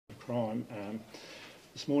crime.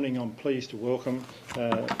 This morning I'm pleased to welcome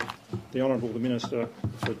the Honourable Minister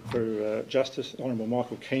for Justice, Honourable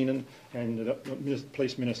Michael Keenan, and the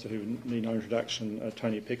Police Minister, who need no introduction,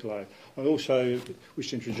 Tony Piccolo. I also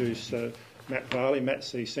wish to introduce Matt Varley. Matt's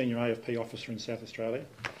the Senior AFP Officer in South Australia.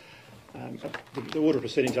 The order of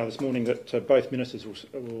proceedings are this morning that both ministers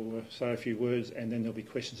will say a few words, and then there'll be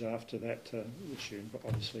questions after that, which you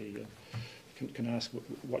obviously can ask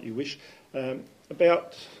what you wish.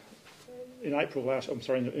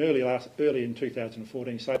 Early in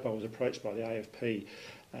 2014, SAPOL was approached by the AFP,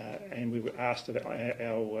 and we were asked about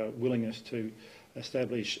our willingness to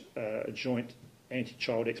establish a joint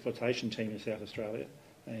anti-child exploitation team in South Australia.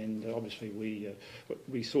 And obviously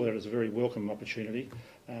we saw that as a very welcome opportunity,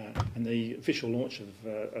 and the official launch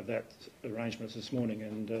of that arrangement is this morning,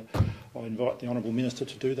 and I invite the Honourable Minister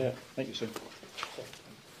to do that. Thank you, sir.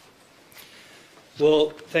 Well,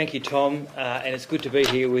 thank you, Tom, and it's good to be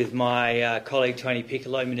here with my colleague Tony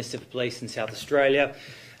Piccolo, Minister for Police in South Australia,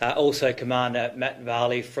 also Commander Matt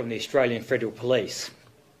Varley from the Australian Federal Police.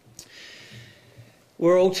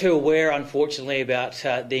 We're all too aware, unfortunately, about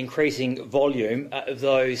the increasing volume of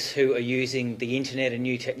those who are using the internet and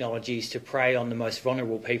new technologies to prey on the most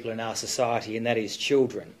vulnerable people in our society, and that is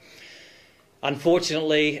children.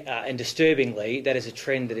 Unfortunately and disturbingly, that is a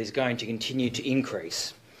trend that is going to continue to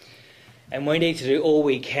increase. And we need to do all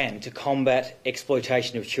we can to combat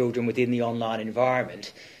exploitation of children within the online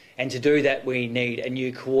environment. And to do that, we need a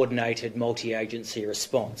new coordinated multi-agency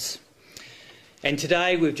response. And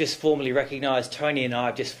today we've just formally recognised, Tony and I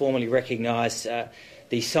have just formally recognised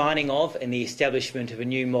the signing of and the establishment of a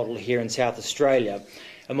new model here in South Australia,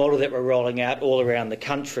 a model that we're rolling out all around the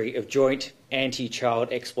country of joint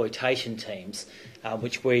anti-child exploitation teams,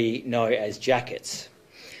 which we know as JACETs.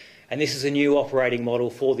 And this is a new operating model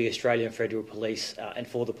for the Australian Federal Police and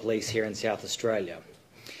for the police here in South Australia.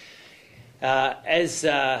 As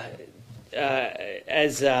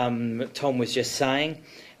Tom was just saying,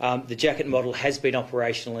 the JACET model has been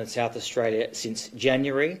operational in South Australia since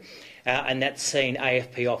January, and that's seen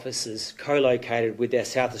AFP officers co-located with their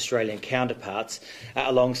South Australian counterparts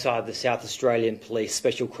alongside the South Australian Police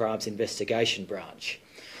Special Crimes Investigation Branch.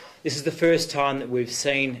 This is the first time that we've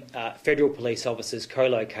seen federal police officers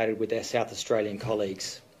co-located with their South Australian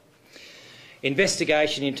colleagues.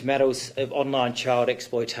 Investigation into matters of online child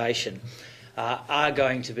exploitation are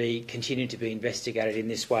going to continue to be investigated in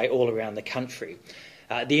this way all around the country.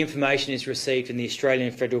 The information is received in the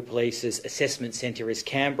Australian Federal Police's Assessment Centre in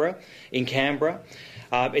Canberra.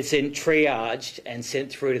 It's then triaged and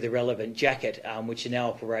sent through to the relevant JACET, which are now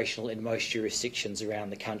operational in most jurisdictions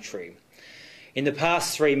around the country. In the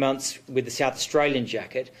past 3 months with the South Australian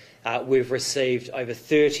JACET, we've received over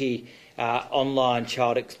 30 online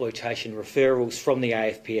child exploitation referrals from the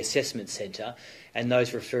AFP Assessment Centre, and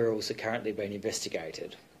those referrals are currently being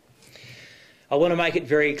investigated. I want to make it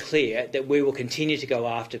very clear that we will continue to go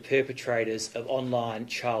after perpetrators of online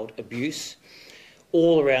child abuse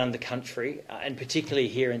all around the country, and particularly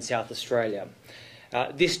here in South Australia.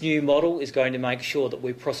 This new model is going to make sure that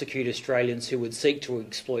we prosecute Australians who would seek to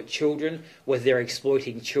exploit children, whether they're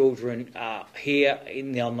exploiting children here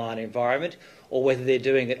in the online environment or whether they're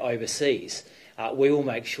doing it overseas. We will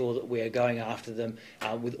make sure that we are going after them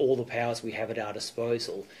with all the powers we have at our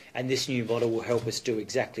disposal, and this new model will help us do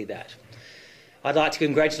exactly that. I'd like to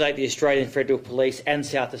congratulate the Australian Federal Police and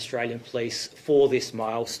South Australian Police for this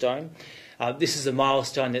milestone. This is a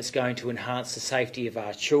milestone that's going to enhance the safety of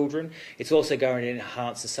our children. It's also going to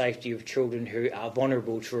enhance the safety of children who are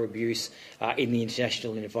vulnerable to abuse in the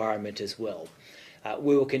international environment as well.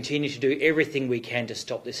 We will continue to do everything we can to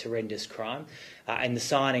stop this horrendous crime, and the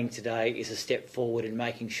signing today is a step forward in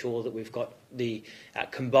making sure that we've got the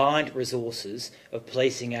combined resources of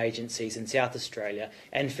policing agencies in South Australia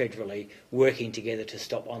and federally working together to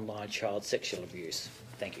stop online child sexual abuse.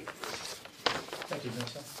 Thank you. Thank you,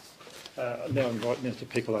 Minister. Now I invite Minister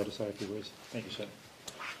Piccolo to say a few words. Thank you, sir.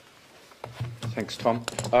 Thanks, Tom.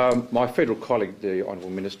 My federal colleague, the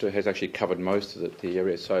Honourable Minister, has actually covered most of the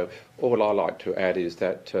area, so all I'd like to add is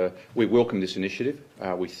that we welcome this initiative.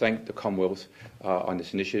 We thank the Commonwealth on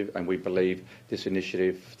this initiative, and we believe this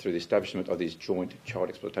initiative, through the establishment of these joint child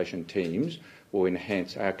exploitation teams, will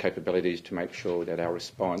enhance our capabilities to make sure that our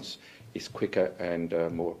response is quicker and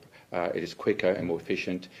more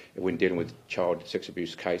efficient when dealing with child sex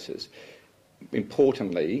abuse cases.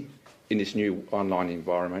 Importantly, in this new online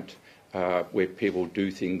environment, where people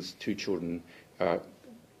do things to children,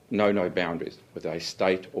 no boundaries, whether they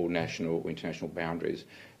state or national or international boundaries.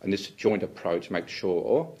 And this joint approach makes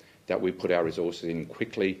sure that we put our resources in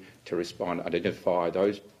quickly to respond, identify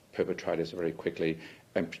those perpetrators very quickly,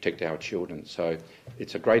 and protect our children. So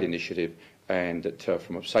it's a great initiative, and that,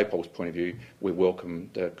 from a SAPOL's point of view, we welcome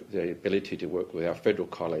the ability to work with our federal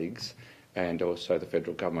colleagues and also the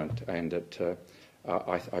federal government, and that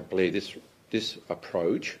I believe this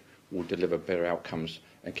approach will deliver better outcomes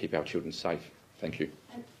and keep our children safe. Thank you.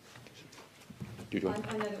 I know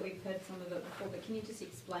that we've heard some of it before, but can you just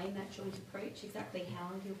explain that joint approach, exactly how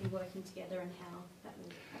you'll be working together and how that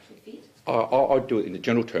will actually fit? I'll do it in the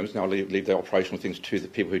general terms, and I'll leave the operational things to the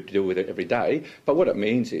people who deal with it every day. But what it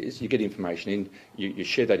means is you get information in, you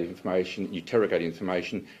share that information, you interrogate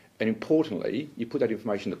information, and importantly, you put that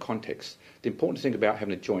information in the context. The important thing about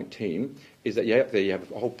having a joint team is that you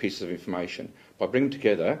have a whole piece of information. By bringing them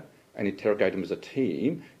together and interrogate them as a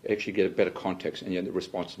team, you actually get a better context, and the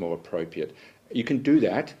response is more appropriate. You can do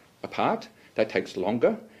that apart. That takes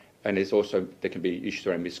longer, and there can be issues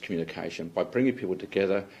around miscommunication. By bringing people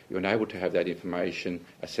together, you're able to have that information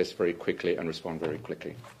assessed very quickly and respond very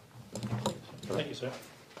quickly. Thank you, sir.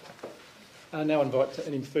 Now invite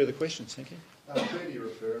any further questions. Thank you. 30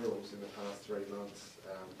 referrals in the past 3 months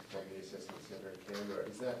from the Assessment Centre in Canberra.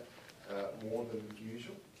 Is that more than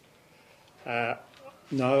usual?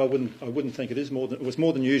 No, I wouldn't think it is more than. It was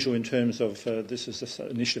more than usual in terms of this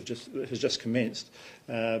initiative has just commenced.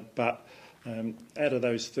 But out of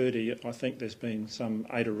those 30, I think there's been some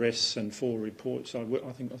 8 arrests and 4 reports. I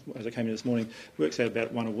think, as I came in this morning, works out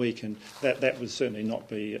about 1 a week, and that would certainly not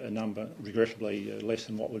be a number, regrettably less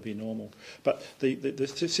than what would be normal. But the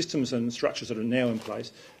systems and structures that are now in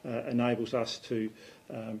place enables us to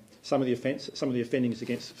some of the offending is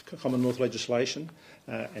against Commonwealth legislation,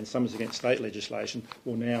 and some is against state legislation.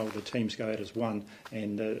 Well, now the teams go out as one,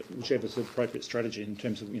 and whichever is the appropriate strategy in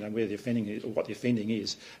terms of where the offending is or what the offending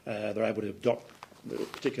is, they're able to adopt the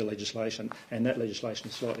particular legislation, and that legislation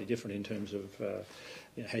is slightly different in terms of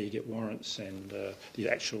how you get warrants and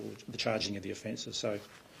the charging of the offences. So,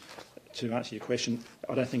 to answer your question,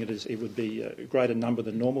 I don't think it would be a greater number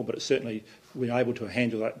than normal, but certainly we're able to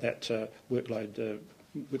handle that workload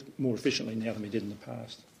more efficiently now than we did in the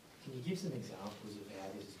past. Can you give some examples of how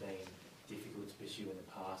this has been difficult to pursue in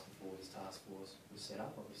the past before this task force was set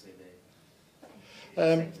up? Obviously,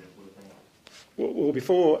 Well,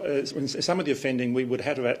 before, in some of the offending, we would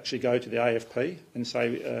have to actually go to the AFP and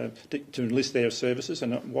say to enlist their services,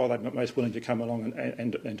 and while they're most willing to come along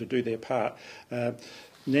and to do their part.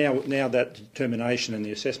 Now that determination and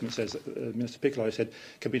the assessments, as Minister Piccolo said,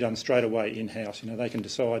 can be done straight away in-house. They can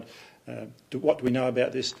decide what do we know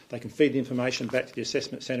about this. They can feed the information back to the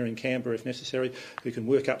Assessment Centre in Canberra if necessary, who can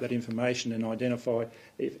work up that information and identify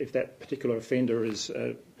if that particular offender is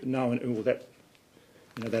known, or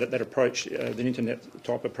that approach, the internet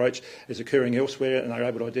type approach, is occurring elsewhere, and they're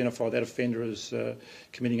able to identify that offender as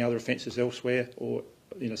committing other offences elsewhere, or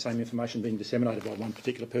same information being disseminated by one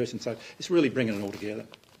particular person. So it's really bringing it all together.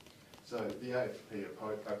 So the AFP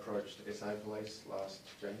approached SA Police last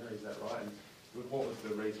January, is that right? And what was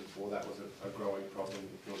the reason for that? Was it a growing problem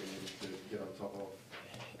you thought you needed to get on top of?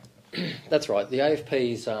 That's right. The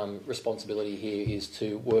AFP's responsibility here is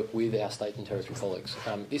to work with our state and territory colleagues.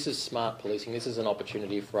 This is smart policing. This is an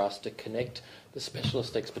opportunity for us to connect the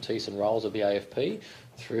specialist expertise and roles of the AFP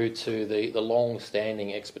through to the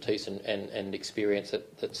long-standing expertise and experience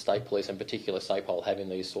that state police, and particular SAPOL, have in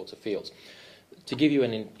these sorts of fields. To give you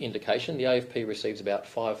an indication, the AFP receives about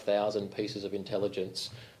 5,000 pieces of intelligence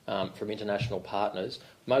from international partners,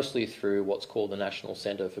 mostly through what's called the National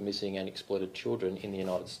Centre for Missing and Exploited Children in the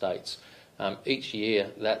United States. Each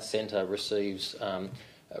year, that centre receives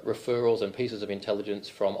referrals and pieces of intelligence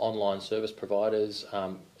from online service providers,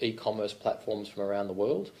 e-commerce platforms from around the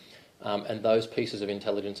world, and those pieces of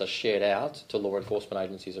intelligence are shared out to law enforcement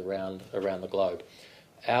agencies around the globe.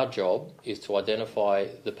 Our job is to identify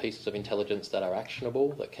the pieces of intelligence that are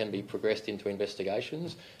actionable, that can be progressed into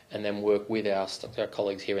investigations, and then work with our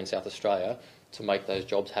colleagues here in South Australia to make those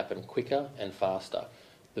jobs happen quicker and faster.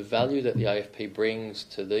 The value that the AFP brings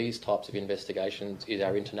to these types of investigations is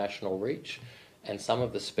our international reach and some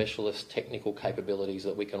of the specialist technical capabilities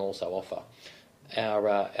that we can also offer.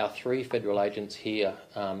 Our 3 federal agents here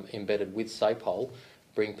embedded with SAPOL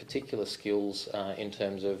bring particular skills in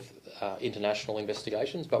terms of international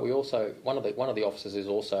investigations, but we also one of the officers is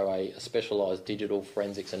also a specialised digital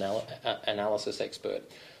forensics analysis expert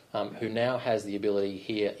who now has the ability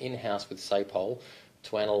here in-house with SAPOL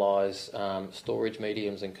to analyse storage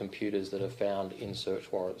mediums and computers that are found in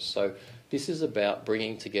search warrants. So this is about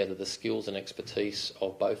bringing together the skills and expertise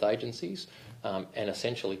of both agencies and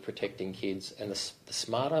essentially protecting kids. And the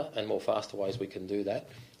smarter and more faster ways we can do that,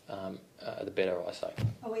 the better, I say.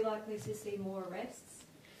 Are we likely to see more arrests?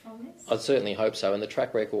 from this? I'd certainly hope so, and the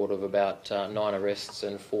track record of about 9 arrests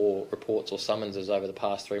and 4 reports or summonses over the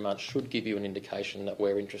past 3 months should give you an indication that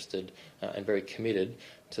we're interested and very committed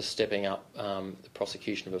to stepping up the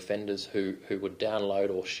prosecution of offenders who would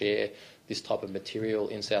download or share this type of material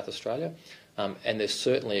in South Australia. And there's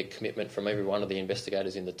certainly a commitment from every one of the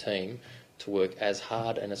investigators in the team to work as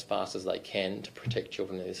hard and as fast as they can to protect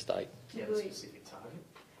children in this state. Do you have a specific target?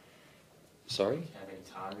 Sorry? Do you have any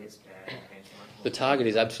targets about benchmark? The target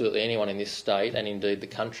is absolutely anyone in this state, and indeed the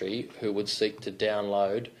country, who would seek to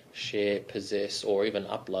download, share, possess or even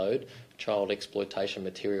upload child exploitation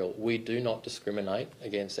material. We do not discriminate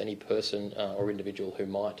against any person or individual who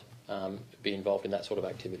might be involved in that sort of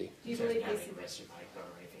activity. Do you believe How this? many arrests you make or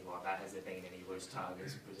anything like that? Has there been any loose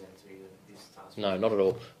targets presented to you this task force? No, not at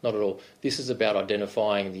all. Not at all. This is about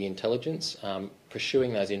identifying the intelligence,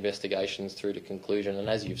 pursuing those investigations through to conclusion, and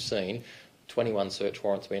as you've seen, 21 search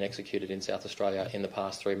warrants have been executed in South Australia in the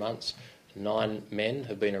past 3 months. 9 men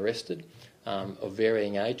have been arrested of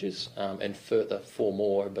varying ages, and further 4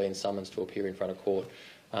 more have been summoned to appear in front of court.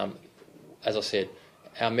 As I said,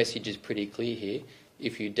 our message is pretty clear here.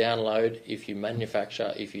 If you download, if you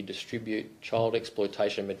manufacture, if you distribute child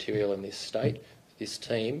exploitation material in this state, this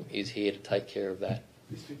team is here to take care of that.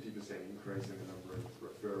 This 50% increase in the number of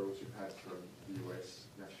referrals you've had from the US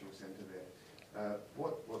National Centre there,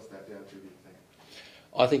 what's that down to, do you think?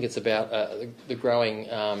 I think it's about the growing,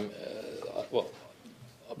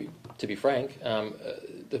 to be frank,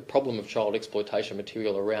 the problem of child exploitation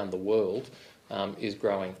material around the world is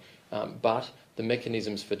growing. But the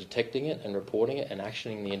mechanisms for detecting it and reporting it and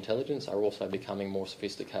actioning the intelligence are also becoming more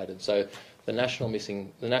sophisticated. So the National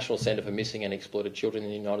Centre for Missing and Exploited Children in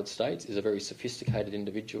the United States is a very sophisticated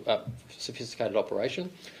sophisticated operation.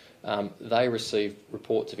 They receive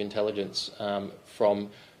reports of intelligence from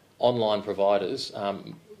online providers,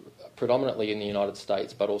 predominantly in the United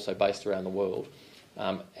States, but also based around the world,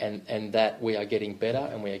 and that we are getting better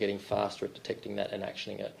and we are getting faster at detecting that and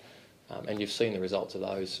actioning it. And you've seen the results of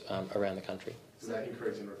those around the country. So that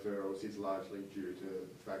increase in referrals is largely due to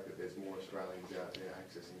the fact that there's more Australians out there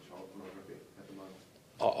accessing child pornography at the moment?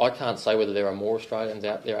 I can't say whether there are more Australians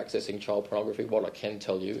out there accessing child pornography. What I can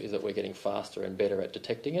tell you is that we're getting faster and better at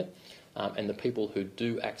detecting it, and the people who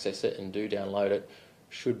do access it and do download it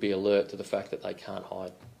should be alert to the fact that they can't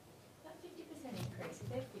hide. That 50% increase, is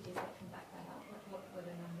there figures that can back that up? Like what were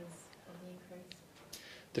the numbers of the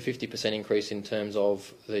increase? The 50% increase in terms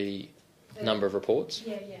of the number of reports?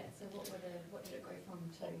 Yeah. So what did it go from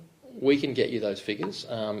to? We can get you those figures,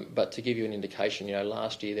 but to give you an indication,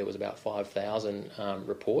 last year there was about 5,000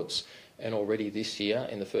 reports, and already this year,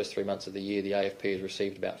 in the first 3 months of the year, the AFP has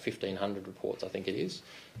received about 1,500 reports, I think it is,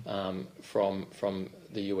 from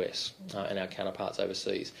the US and our counterparts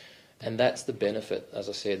overseas. And that's the benefit, as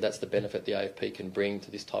I said, that's the benefit the AFP can bring to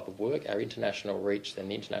this type of work. Our international reach and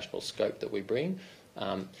the international scope that we bring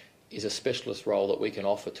is a specialist role that we can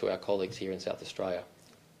offer to our colleagues here in South Australia.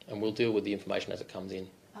 And we'll deal with the information as it comes in.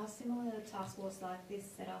 Are similar task forces like this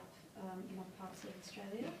set up in other parts of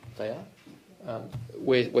Australia? They are.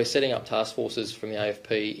 We're setting up task forces from the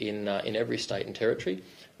AFP in every state and territory.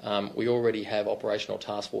 We already have operational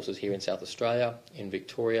task forces here in South Australia, in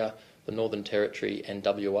Victoria, the Northern Territory and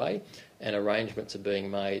WA, and arrangements are being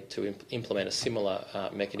made to implement a similar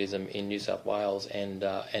mechanism in New South Wales and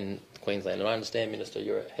Queensland. And I understand, Minister,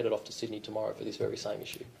 you're headed off to Sydney tomorrow for this very same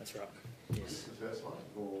issue. That's right. Is this the first one,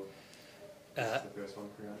 or is this the first one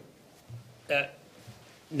created?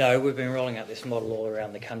 No, we've been rolling out this model all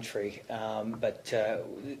around the country, but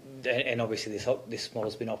obviously this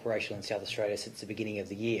model's been operational in South Australia since the beginning of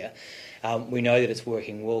the year. We know that it's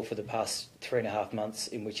working well for the past 3.5 months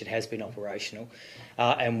in which it has been operational,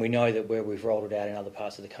 and we know that where we've rolled it out in other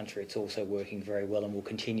parts of the country, it's also working very well, and we'll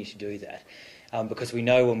continue to do that. Because we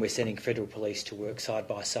know when we're sending federal police to work side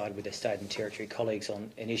by side with their state and territory colleagues on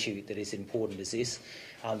an issue that is important as this,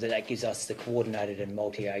 that gives us the coordinated and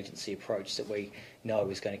multi-agency approach that we know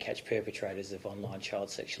is going to catch perpetrators of online child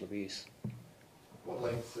sexual abuse. What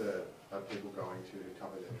lengths are people going to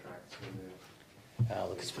cover their tracks when they're...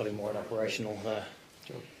 Look, it's probably more an operational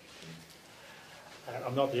job.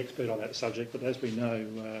 I'm not the expert on that subject, but as we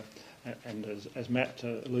know, and as Matt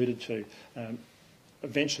alluded to,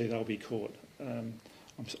 eventually they'll be caught. I'm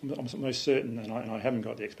most certain, and I haven't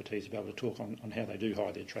got the expertise to be able to talk on how they do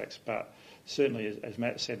hide their tracks, but certainly, as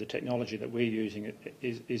Matt said, the technology that we're using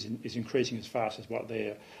is increasing as fast as what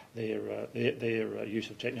their use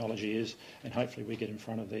of technology is, and hopefully we get in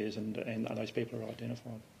front of theirs and those people are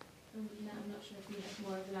identified. Matt, I'm not sure if you have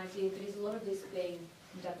more of an idea, but is a lot of this being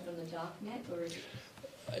conducted on the dark net, or is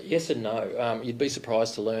it? Yes and no. You'd be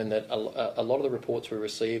surprised to learn that a lot of the reports we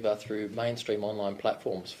receive are through mainstream online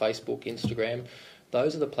platforms, Facebook, Instagram.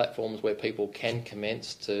 Those are the platforms where people can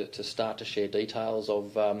commence to start to share details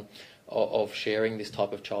of sharing this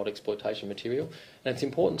type of child exploitation material. And it's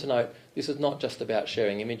important to note, this is not just about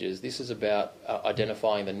sharing images. This is about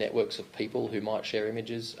identifying the networks of people who might share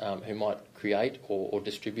images, who might create or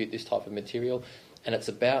distribute this type of material. And it's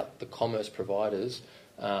about the commerce providers.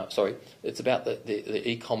 It's about the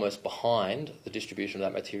e-commerce behind the distribution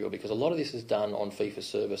of that material, because a lot of this is done on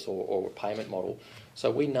fee-for-service or a payment model.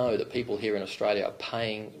 So we know that people here in Australia are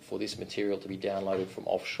paying for this material to be downloaded from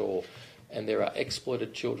offshore, and there are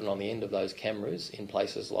exploited children on the end of those cameras in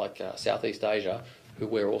places like Southeast Asia who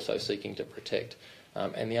we're also seeking to protect.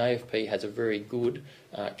 And the AFP has a very good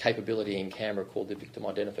capability in Canberra called the Victim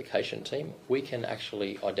Identification Team. We can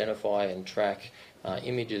actually identify and track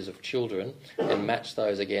images of children and match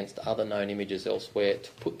those against other known images elsewhere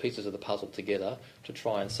to put pieces of the puzzle together to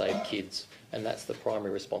try and save kids. And that's the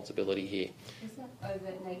primary responsibility here. Is that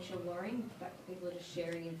over nature worrying, the fact that people are just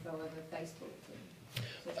sharing info over Facebook?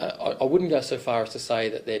 I wouldn't go so far as to say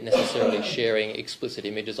that they're necessarily sharing explicit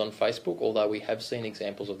images on Facebook, although we have seen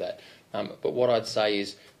examples of that. But what I'd say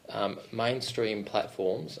is mainstream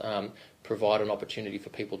platforms provide an opportunity for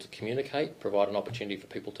people to communicate, provide an opportunity for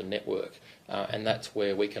people to network, and that's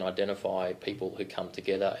where we can identify people who come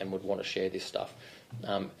together and would want to share this stuff.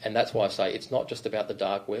 And that's why I say it's not just about the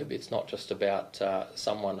dark web, it's not just about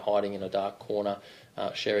someone hiding in a dark corner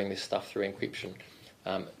sharing this stuff through encryption.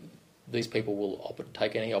 These people will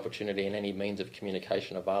take any opportunity and any means of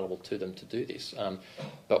communication available to them to do this.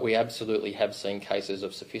 But we absolutely have seen cases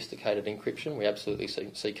of sophisticated encryption. We absolutely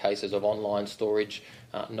see cases of online storage,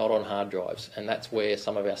 not on hard drives. And that's where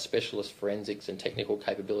some of our specialist forensics and technical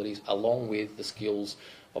capabilities, along with the skills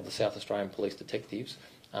of the South Australian police detectives,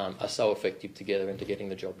 are so effective together into getting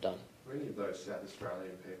the job done. Are any of those South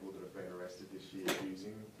Australian people that have been arrested this year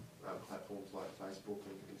using platforms like Facebook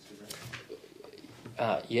and Instagram?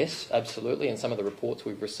 Yes, absolutely, and some of the reports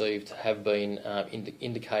we've received have been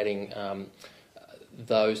indicating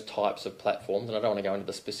those types of platforms, and I don't want to go into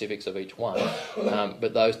the specifics of each one,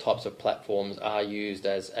 but those types of platforms are used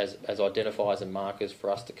as identifiers and markers for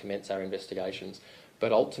us to commence our investigations.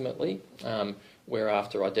 But ultimately, we're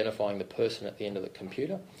after identifying the person at the end of the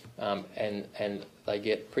computer, and they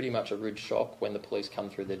get pretty much a rude shock when the police come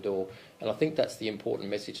through their door. And I think that's the important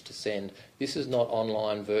message to send. This is not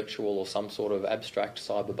online, virtual, or some sort of abstract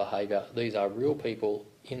cyber behaviour. These are real people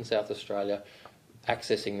in South Australia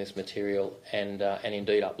accessing this material and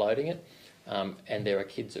indeed uploading it. And there are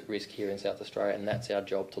kids at risk here in South Australia, and that's our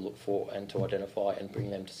job to look for and to identify and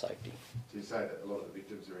bring them to safety. So you say that a lot of the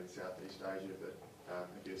victims are in Southeast Asia, but have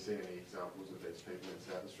you seen any examples of these people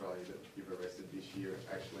in South Australia that you've arrested this year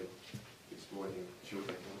actually exploiting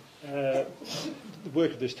children? The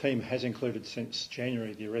work of this team has included since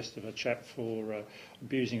January the arrest of a chap for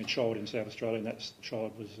abusing a child in South Australia, and that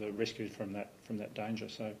child was rescued from that danger.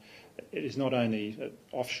 So it is not only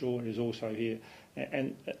offshore, it is also here.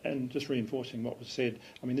 And just reinforcing what was said,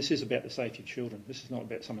 I mean, this is about the safety of children. This is not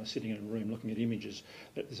about someone sitting in a room looking at images.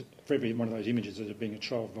 For every one of those images, there's being a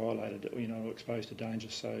child violated, or exposed to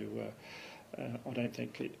danger. So I don't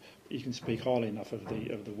think you can speak highly enough of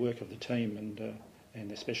the work of the team and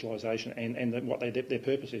their specialisation and what their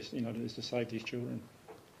purpose is. Is to save these children.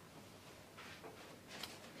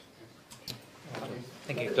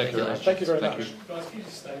 Thank you. Thank you very much. Thank you very much. Guys, can you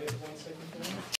just stay there for 1 second for me?